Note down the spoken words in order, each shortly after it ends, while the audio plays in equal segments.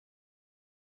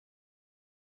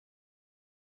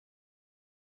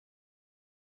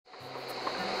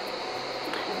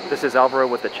This is Alvaro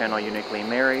with the channel Uniquely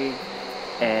Mary,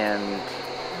 and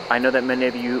I know that many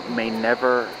of you may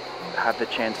never have the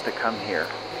chance to come here.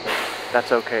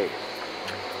 That's okay.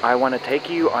 I want to take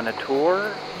you on a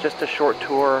tour, just a short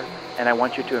tour, and I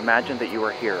want you to imagine that you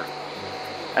are here.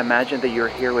 Imagine that you're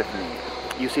here with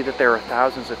me. You see that there are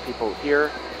thousands of people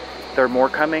here. There are more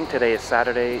coming. Today is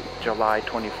Saturday, July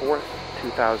 24th,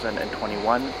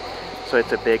 2021. So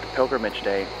it's a big pilgrimage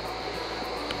day.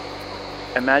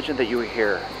 Imagine that you are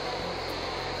here.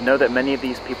 Know that many of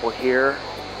these people here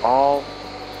all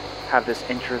have this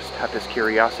interest, have this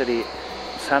curiosity.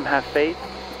 Some have faith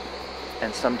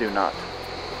and some do not.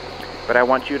 But I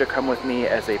want you to come with me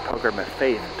as a pilgrim of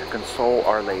faith to console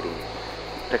Our Lady,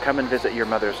 to come and visit your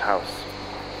mother's house.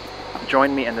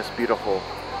 Join me in this beautiful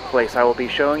place. I will be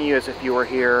showing you as if you were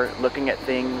here, looking at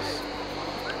things,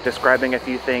 describing a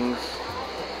few things,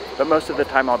 but most of the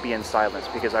time I'll be in silence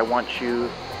because I want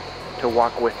you to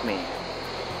walk with me.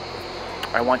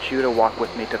 I want you to walk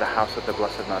with me to the house of the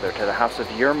Blessed Mother, to the house of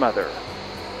your mother.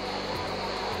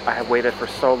 I have waited for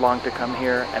so long to come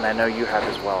here, and I know you have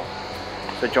as well.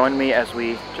 So join me as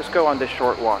we just go on this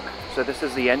short walk. So this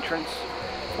is the entrance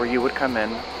where you would come in.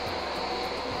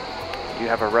 You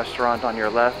have a restaurant on your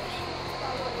left.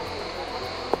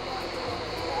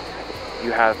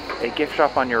 You have a gift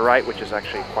shop on your right, which is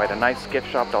actually quite a nice gift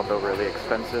shop, although really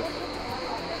expensive.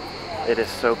 It is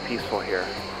so peaceful here.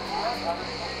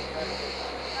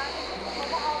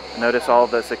 Notice all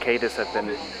the cicadas have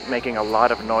been making a lot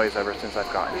of noise ever since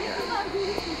I've gotten here.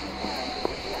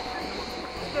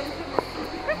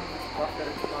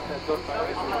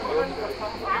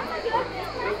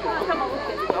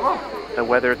 The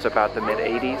weather, it's about the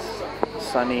mid-80s,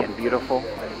 sunny and beautiful.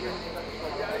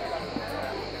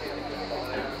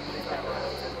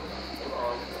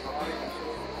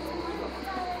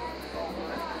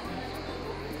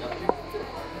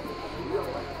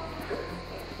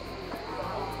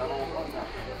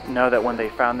 Know that when they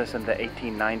found this in the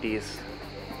 1890s,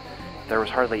 there was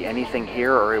hardly anything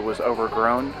here, or it was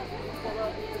overgrown.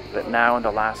 But now in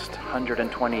the last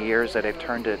 120 years that they've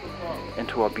turned it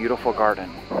into a beautiful garden,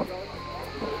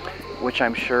 which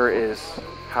I'm sure is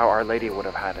how Our Lady would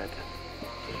have had it.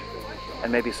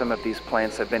 And maybe some of these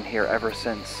plants have been here ever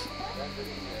since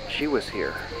she was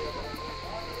here.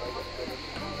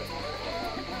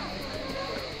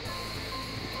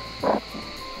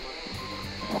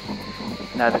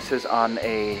 Now this is on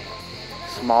a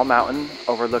small mountain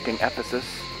overlooking Ephesus,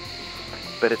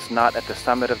 but it's not at the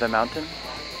summit of the mountain.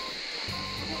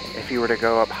 If you were to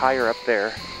go up higher up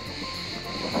there,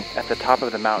 at the top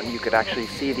of the mountain, you could actually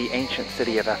see the ancient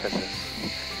city of Ephesus.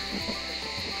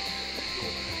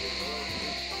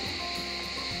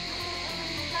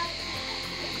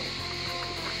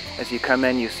 As you come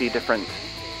in, you see different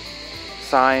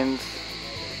signs,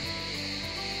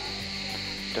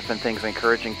 different things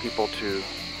encouraging people to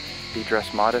be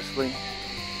dressed modestly.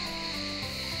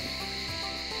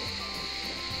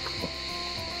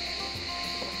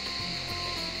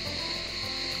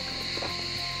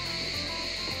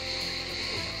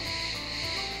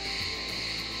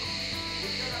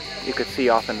 You could see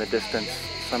off in the distance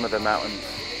some of the mountains.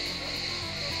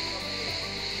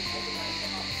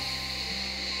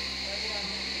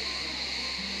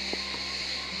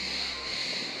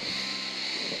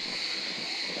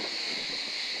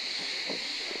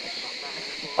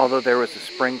 Although there was a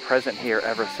spring present here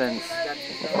ever since,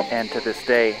 and to this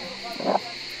day,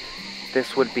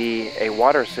 this would be a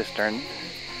water cistern,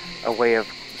 a way of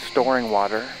storing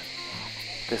water.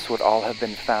 This would all have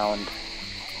been found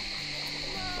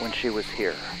when she was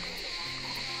here.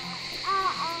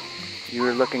 You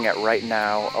are looking at right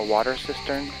now a water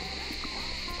cistern,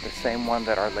 the same one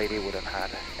that Our Lady would have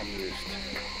had and used.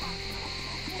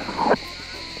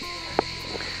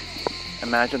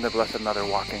 Imagine the Blessed Mother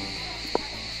walking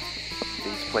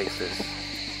these places.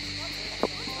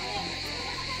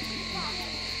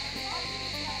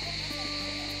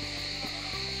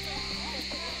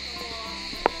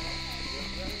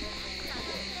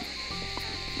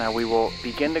 Now we will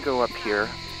begin to go up here.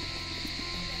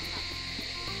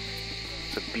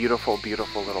 It's a beautiful,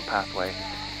 beautiful little pathway.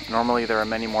 Normally there are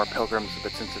many more pilgrims,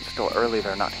 but since it's still early,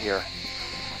 they're not here.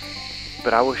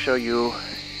 But I will show you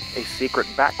a secret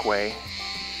back way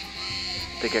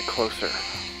to get closer.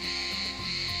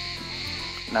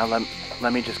 Now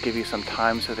let me just give you some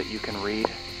time so that you can read.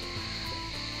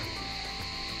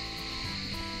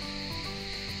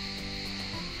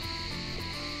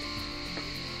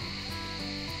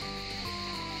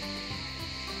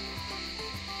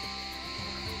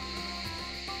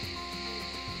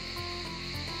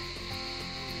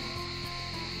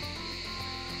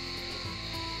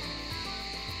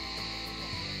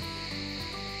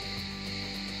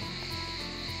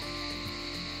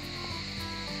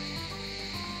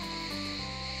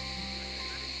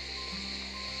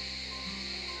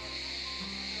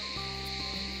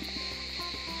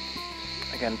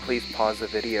 Again, please pause the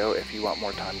video if you want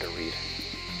more time to read.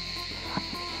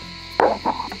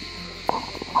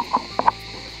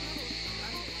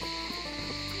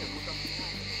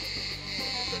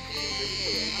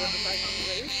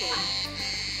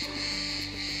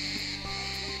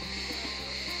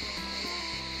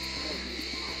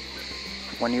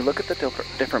 When you look at the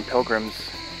different pilgrims,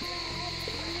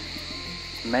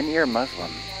 many are Muslim,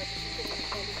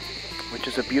 which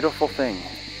is a beautiful thing,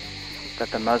 that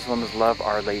the Muslims love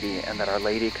Our Lady and that Our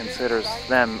Lady considers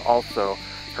them also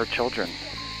her children.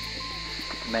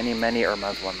 Many are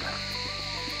Muslim.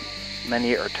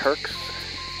 Many are Turks.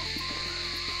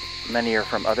 Many are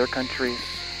from other countries.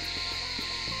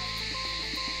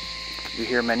 You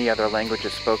hear many other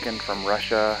languages spoken from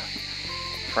Russia,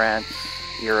 France,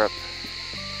 Europe,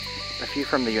 a few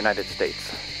from the United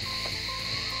States.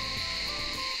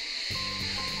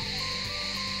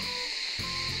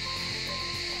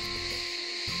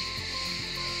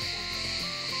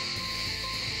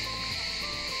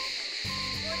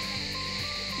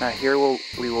 Now here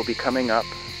we will be coming up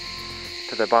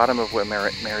to the bottom of where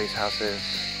Mary's house is.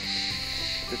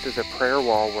 This is a prayer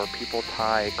wall where people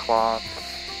tie cloths,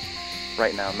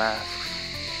 right now masks.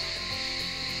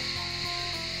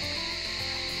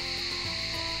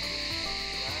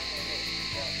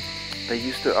 They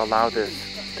used to allow this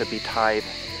to be tied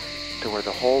to where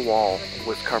the whole wall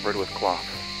was covered with cloth.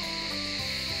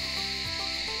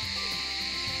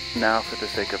 Now, for the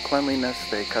sake of cleanliness,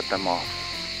 they cut them off.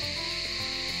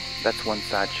 That's one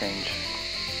sad change.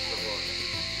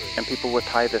 And people would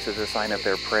tie this as a sign of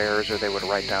their prayers, or they would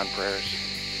write down prayers.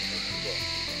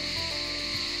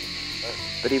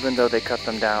 But even though they cut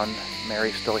them down,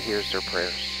 Mary still hears their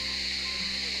prayers.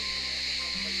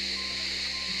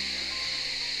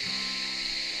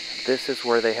 This is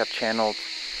where they have channeled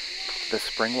the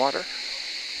spring water.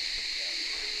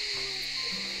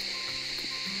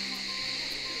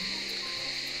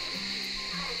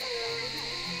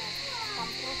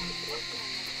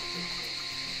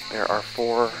 There are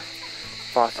 4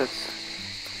 faucets.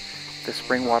 The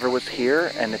spring water was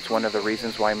here, and it's one of the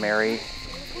reasons why Mary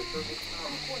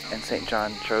and St.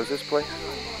 John chose this place.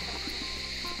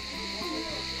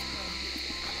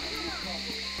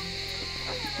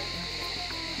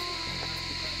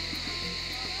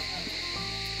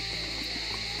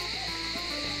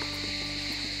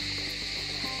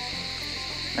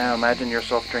 Now imagine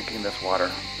yourself drinking this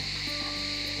water.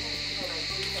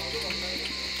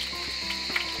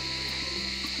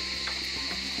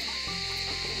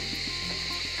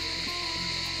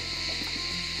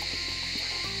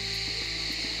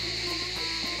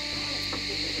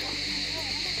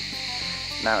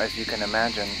 Now, as you can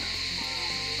imagine,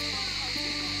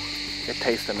 it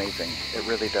tastes amazing. It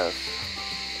really does.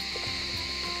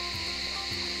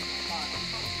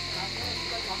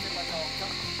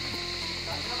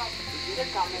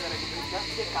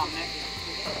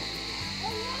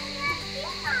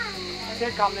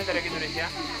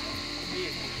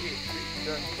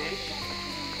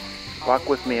 Walk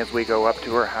with me as we go up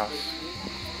to her house.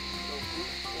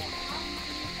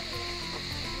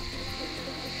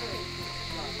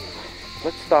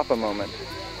 Let's stop a moment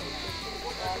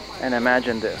and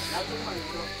imagine this.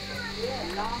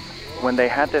 When they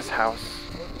had this house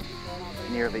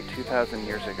nearly 2,000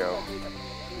 years ago,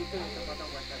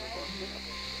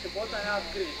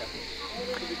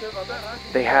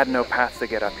 they had no path to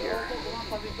get up here.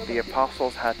 The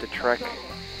apostles had to trek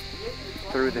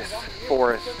through this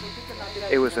forest.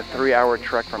 It was a 3-hour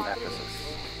trek from Ephesus.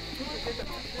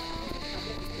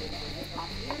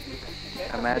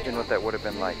 Imagine what that would have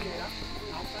been like.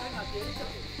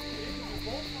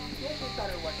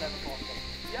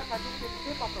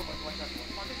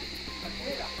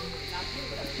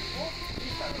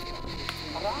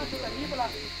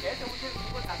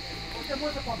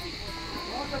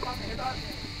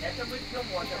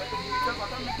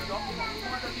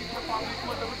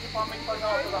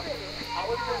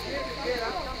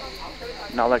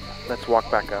 Now let's walk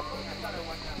back up.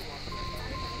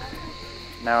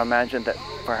 Now imagine that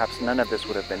perhaps none of this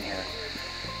would have been here.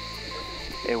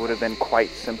 It would have been quite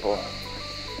simple,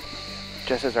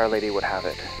 just as Our Lady would have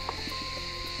it.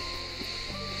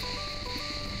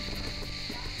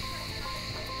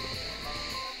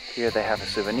 Here they have a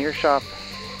souvenir shop.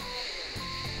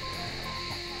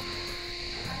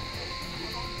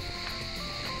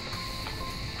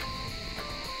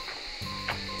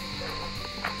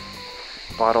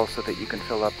 Bottles so that you can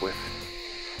fill up with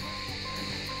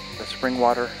the spring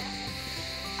water.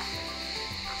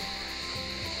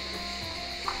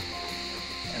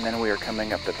 And then we are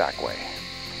coming up the back way.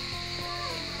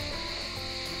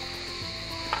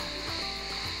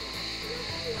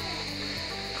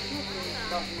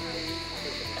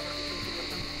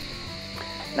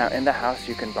 Now in the house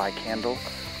you can buy candles.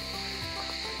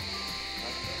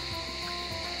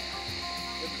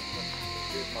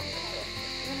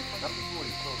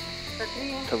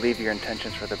 To leave your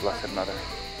intentions for the Blessed Mother.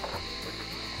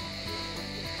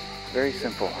 Very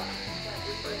simple.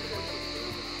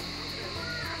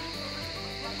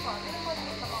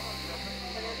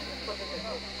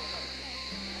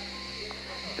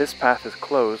 This path is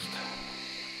closed,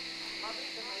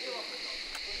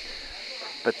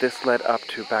 but this led up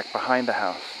to back behind the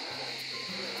house.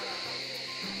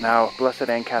 Now, Blessed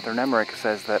Aunt Catherine Emmerich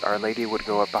says that Our Lady would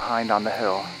go up behind on the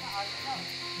hill,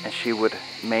 and she would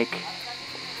make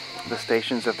the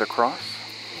Stations of the Cross,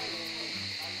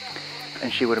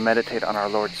 and she would meditate on our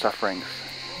Lord's sufferings.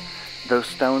 Those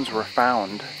stones were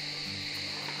found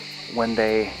when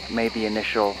they made the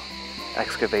initial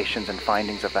excavations and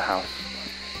findings of the house.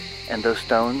 And those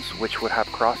stones, which would have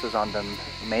crosses on them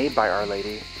made by Our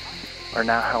Lady, are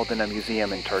now held in a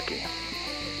museum in Turkey.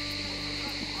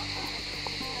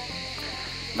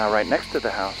 Now right next to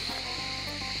the house,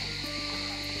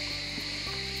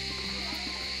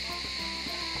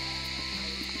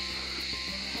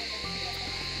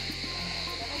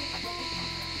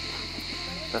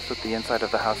 that's what the inside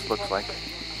of the house looks like.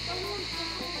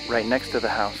 Right next to the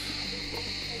house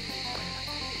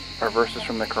are verses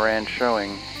from the Quran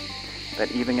showing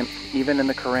that even in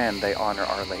the Quran they honor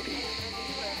Our Lady.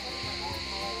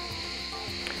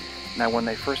 Now when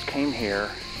they first came here,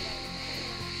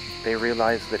 they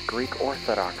realized that Greek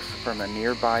Orthodox from a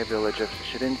nearby village of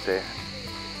Shirinse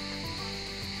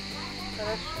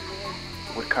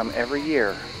would come every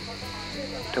year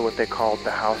to what they called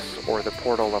the house or the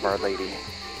portal of Our Lady.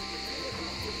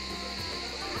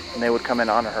 And they would come and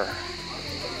honor her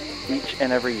each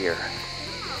and every year.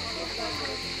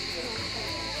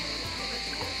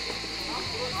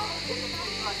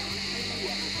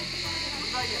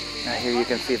 Now here you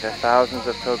can see the thousands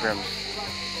of pilgrims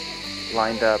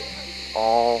lined up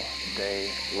all day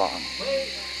long.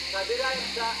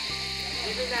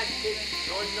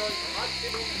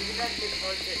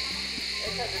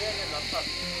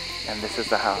 And this is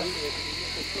the house.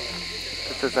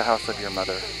 This is the house of your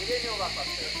mother.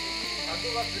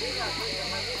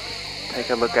 Take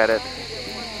a look at it.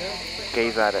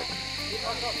 Gaze at it.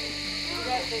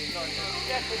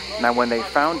 Now when they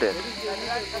found it,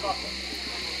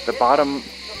 the bottom,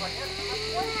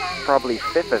 probably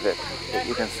fifth of it that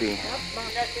you can see,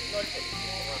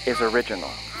 is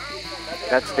original.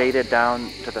 That's dated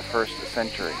down to the 1st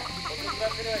century.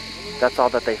 That's all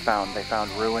that they found. They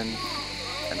found ruins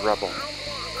and rubble.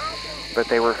 But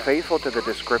they were faithful to the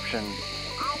description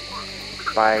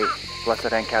by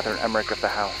Blessed Aunt Catherine Emmerich of the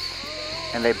house.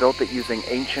 And they built it using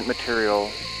ancient material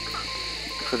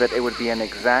so that it would be an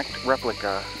exact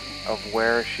replica of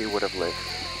where she would have lived.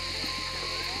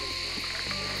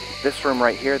 This room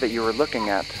right here that you were looking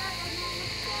at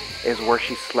is where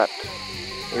she slept.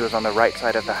 It was on the right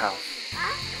side of the house.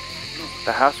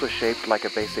 The house was shaped like a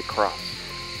basic cross.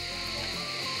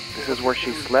 This is where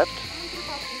she slept,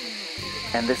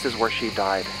 and this is where she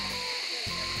died.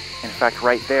 In fact,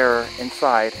 right there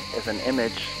inside is an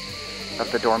image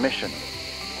of the Dormition,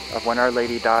 of when Our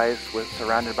Lady dies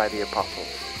surrounded by the apostles.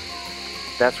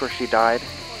 That's where she died,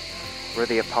 where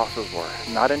the apostles were.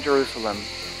 Not in Jerusalem,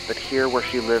 but here where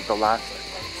she lived the last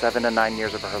 7 to 9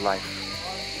 years of her life.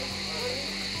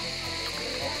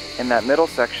 In that middle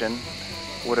section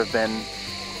would have been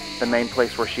the main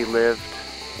place where she lived,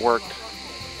 worked,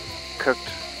 cooked,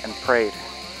 and prayed.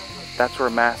 That's where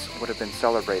Mass would have been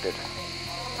celebrated.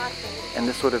 And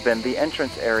this would have been the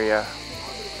entrance area,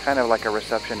 kind of like a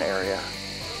reception area.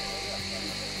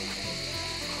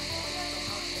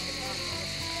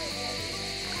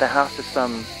 The house is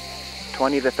some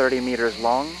 20 to 30 meters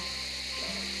long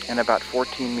and about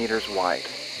 14 meters wide.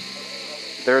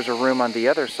 There's a room on the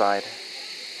other side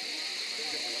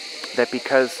that,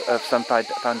 because of some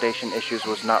foundation issues,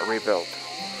 was not rebuilt.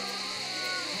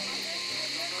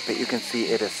 But you can see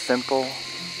it is simple,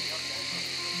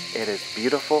 it is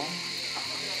beautiful,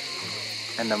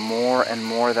 and the more and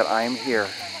more that I am here,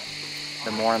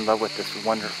 the more in love with this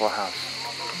wonderful house.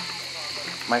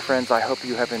 My friends, I hope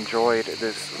you have enjoyed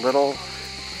this little,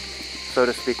 so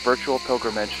to speak, virtual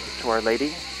pilgrimage to Our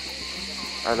Lady,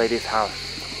 Our Lady's house.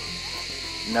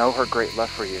 Know her great love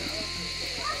for you.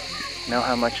 Know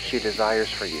how much she desires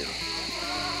for you.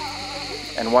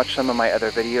 And watch some of my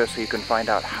other videos so you can find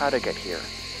out how to get here,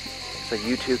 so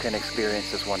you too can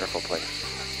experience this wonderful place.